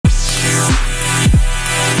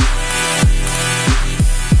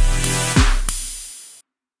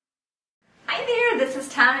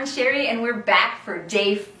and Sherry, and we're back for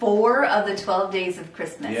day 4 of the 12 days of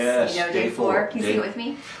Christmas. Yes, you know day 4. Can you sing it with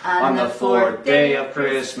me? On the 4th day of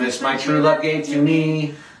Christmas, my true love gave to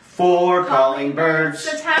me 4 calling birds.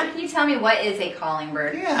 So Tom, can you tell me what is a calling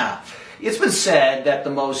bird? Yeah. It's been said that the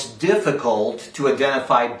most difficult to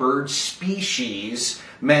identify bird species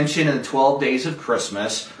mentioned in the 12 days of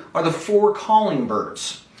Christmas are the 4 calling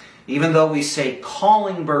birds. Even though we say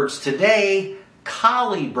calling birds today,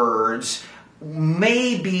 collie birds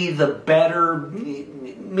may be the better,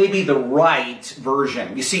 maybe the right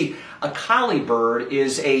version. You see, a collie bird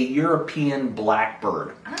is a European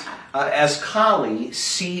blackbird. As collie,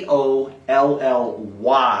 C-O-L-L-Y,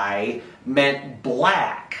 meant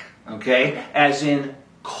black, okay? As in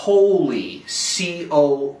coley,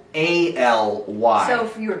 C-O-A-L-Y. So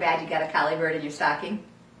if you were bad, you got a collie bird in your stocking?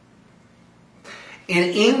 In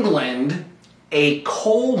England, a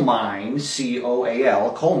coal mine,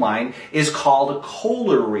 C-O-A-L, coal mine, is called a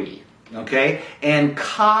colliery, okay? And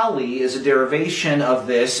collie is a derivation of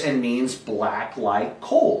this and means black like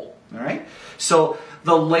coal, all right? So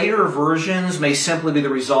the later versions may simply be the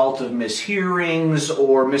result of mishearings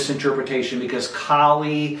or misinterpretation because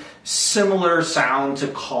collie, similar sound to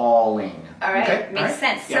calling. All right, okay? Makes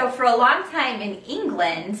sense. Yeah. So for a long time in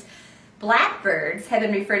England, blackbirds have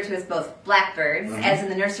been referred to as both blackbirds, as in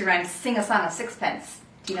the nursery rhyme, sing a song of sixpence.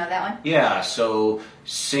 Do you know that one? Yeah, so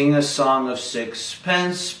sing a song of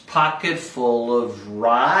sixpence, pocket full of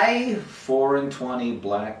rye, 4 and 20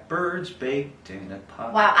 blackbirds baked in a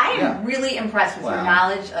pot. Wow, I am really impressed with your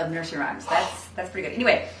knowledge of nursery rhymes. That's pretty good.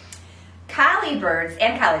 Anyway, collie birds,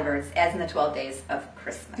 as in the 12 days of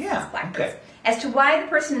Christmas. Yeah, blackbirds. okay. As to why the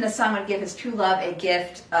person in the song would give his true love a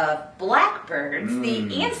gift of blackbirds,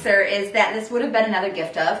 the answer is that this would have been another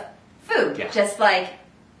gift of food, just like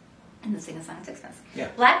in the Sing a Song of Sixpence. Yeah.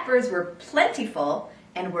 Blackbirds were plentiful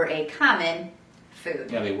and were a common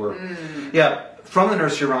food. Yeah, they were. Yeah, from the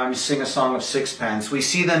nursery rhymes, Sing a Song of Sixpence, we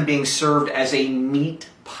see them being served as a meat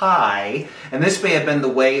pie, and this may have been the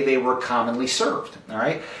way they were commonly served. All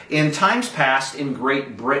right. In times past in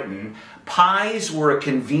Great Britain, pies were a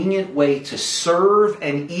convenient way to serve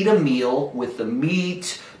and eat a meal with the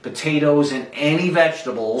meat, potatoes, and any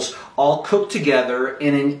vegetables all cooked together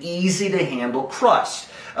in an easy-to-handle crust.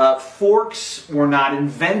 Forks were not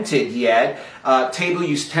invented yet. Table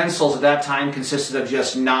utensils at that time consisted of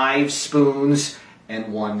just knives, spoons,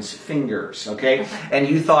 and one's fingers, okay? And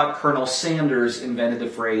you thought Colonel Sanders invented the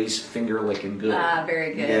phrase finger licking good.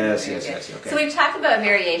 Very good. Yes, very yes, good. yes. Okay. So we've talked about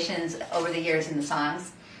variations over the years in the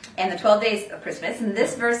songs and the 12 days of Christmas, and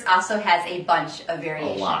this verse also has a bunch of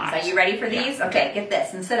variations. A lot. Are you ready for these? Yeah. Okay, get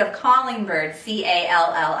this. Instead of calling bird,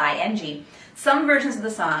 C-A-L-L-I-N-G, some versions of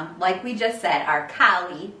the song, like we just said, are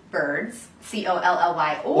collie birds,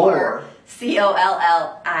 C-O-L-L-Y, or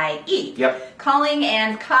C-O-L-L-I-E. Yep. Calling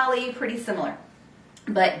and collie, pretty similar.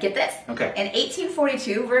 But get this. Okay. An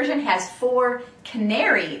 1842 version has 4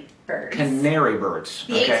 canary birds. Canary birds.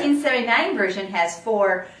 The 1879 version has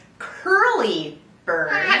 4 curly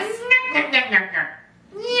birds.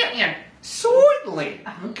 Certainly.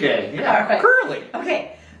 Okay. Yeah. Right. Curly.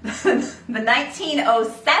 Okay. The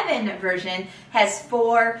 1907 version has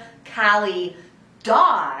 4 collie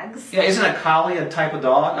dogs. Yeah, isn't a collie a type of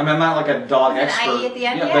dog? I mean, I'm not like a dog expert. An IE at the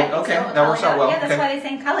end? Yeah, but okay, so that works out well. Yeah, that's why they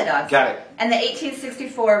say collie dogs. Got it. And the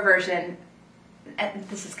 1864 version,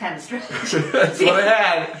 this is kind of strange. That's what I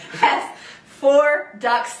had. Has 4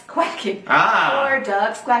 ducks quacking. 4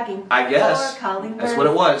 ducks quacking. I guess. 4 calling birds. That's what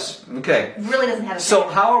it was. Okay. Really doesn't have a So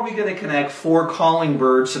how are we going to connect 4 calling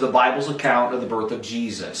birds to the Bible's account of the birth of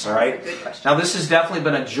Jesus? All right. That's a good question. Now this has definitely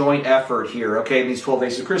been a joint effort here, okay, in these 12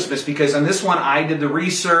 days of Christmas, because on this one I did the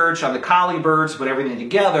research on the collie birds, put everything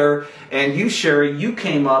together, and you, Sherry, you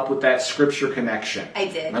came up with that scripture connection. I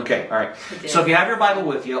did. Okay, all right. I did. So if you have your Bible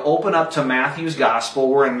with you, open up to Matthew's Gospel.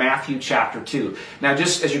 We're in Matthew chapter 2. Now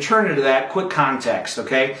just as you turn into that, quick context,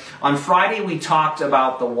 okay? On Friday we talked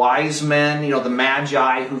about the wise men, the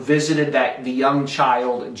Magi who visited the young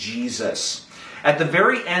child Jesus. At the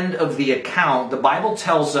very end of the account, the Bible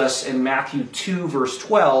tells us in Matthew 2 verse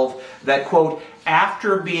 12 that, quote,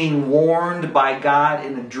 after being warned by God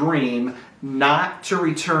in a dream not to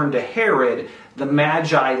return to Herod, the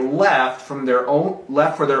Magi left for their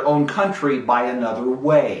own country by another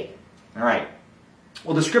way. All right.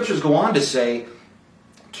 Well, the scriptures go on to say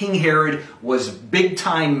King Herod was big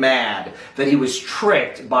time mad that he was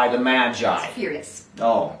tricked by the Magi. Furious.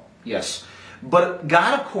 Oh, yes. But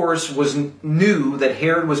God, of course, knew that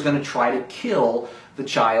Herod was going to try to kill the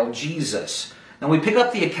child Jesus. Now we pick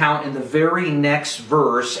up the account in the very next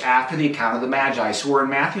verse after the account of the Magi. So we're in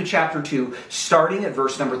Matthew chapter 2, starting at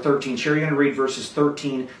verse number 13. Sherry, you're going to read verses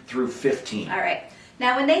 13 through 15. All right.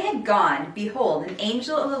 Now when they had gone, behold, an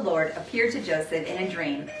angel of the Lord appeared to Joseph in a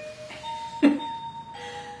dream.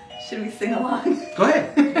 Should we sing along? Go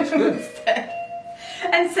ahead. That's good.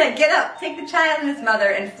 And said, get up, take the child and his mother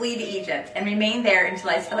and flee to Egypt and remain there until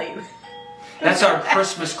I tell you. That's our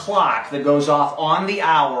Christmas clock that goes off on the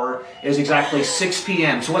hour. It is exactly 6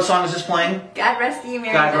 p.m. So what song is this playing? God rest you,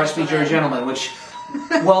 merry God rest you, merry gentlemen. Which,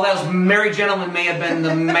 well, that was merry gentlemen may have been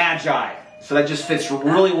the Magi. So that just fits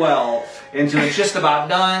really well into it's just about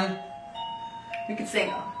done. We could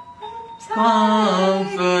sing.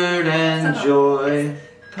 Comfort and joy,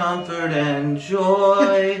 comfort and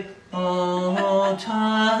joy. Oh,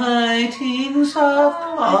 tidings of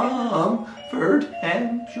comfort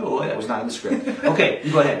and joy. That was not in the script. Okay,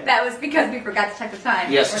 you go ahead. That was because we forgot to check the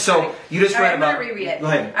time. Yes, so you just read about... I'm going to reread it. Go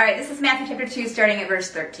ahead. All right, this is Matthew chapter 2, starting at verse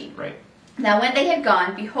 13. Right. Now when they had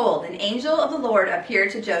gone, behold, an angel of the Lord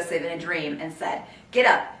appeared to Joseph in a dream and said, get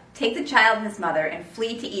up, take the child and his mother and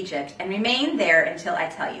flee to Egypt and remain there until I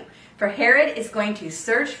tell you. For Herod is going to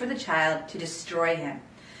search for the child to destroy him.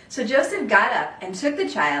 So Joseph got up and took the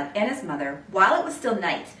child and his mother while it was still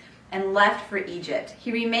night and left for Egypt.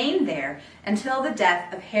 He remained there until the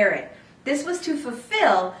death of Herod. This was to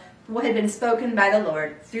fulfill what had been spoken by the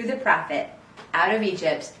Lord through the prophet, out of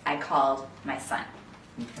Egypt I called my son.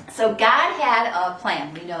 So God had a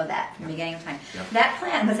plan. We know that from the beginning of time. Yep. That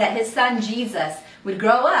plan was that his son Jesus would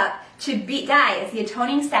grow up to die as the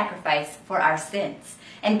atoning sacrifice for our sins.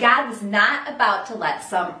 And God was not about to let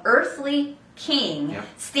some earthly king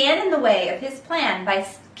stand in the way of his plan by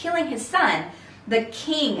killing his son, the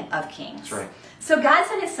King of Kings. That's right. So God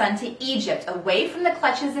sent his son to Egypt, away from the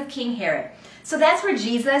clutches of King Herod. So that's where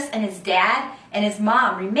Jesus and his dad and his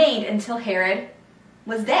mom remained until Herod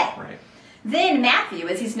was dead. Right. Then Matthew,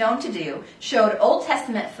 as he's known to do, showed Old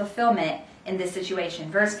Testament fulfillment in this situation.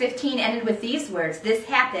 Verse 15 ended with these words, this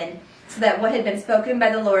happened so that what had been spoken by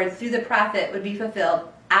the Lord through the prophet would be fulfilled.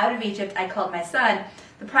 Out of Egypt I called my son.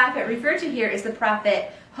 The prophet referred to here is the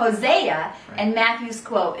prophet Hosea, and Matthew's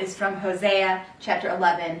quote is from Hosea chapter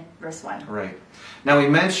 11, verse 1. Right. Now we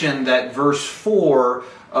mentioned that verse 4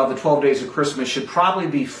 of the 12 days of Christmas should probably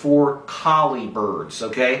be 4 collie birds,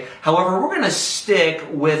 okay? However, we're going to stick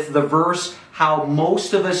with the verse how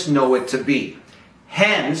most of us know it to be.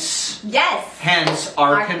 Hence, hence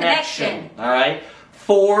our connection. All right?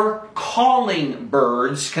 4 calling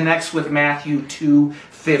birds connects with Matthew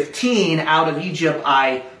 2:15. Out of Egypt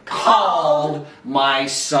I called my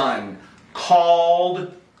son.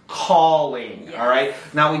 Called, calling. Yes. All right?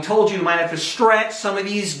 Now, we told you you might have to stretch some of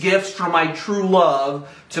these gifts from my true love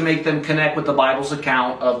to make them connect with the Bible's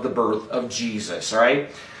account of the birth of Jesus. All right?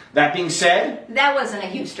 That being said... That wasn't a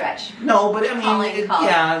huge stretch. No, but I mean...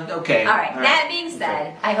 Yeah, okay. All right. That being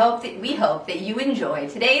said, we hope that you enjoy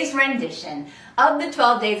today's rendition of the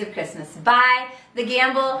 12 Days of Christmas by the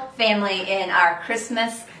Gamble family in our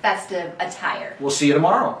Christmas festive attire. We'll see you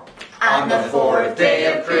tomorrow. On the 4th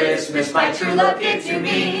day of Christmas, my true love gave to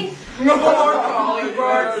me 4 calling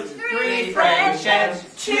birds, 3 French hens,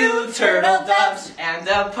 2 turtle doves, and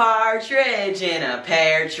a partridge in a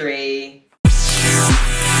pear tree.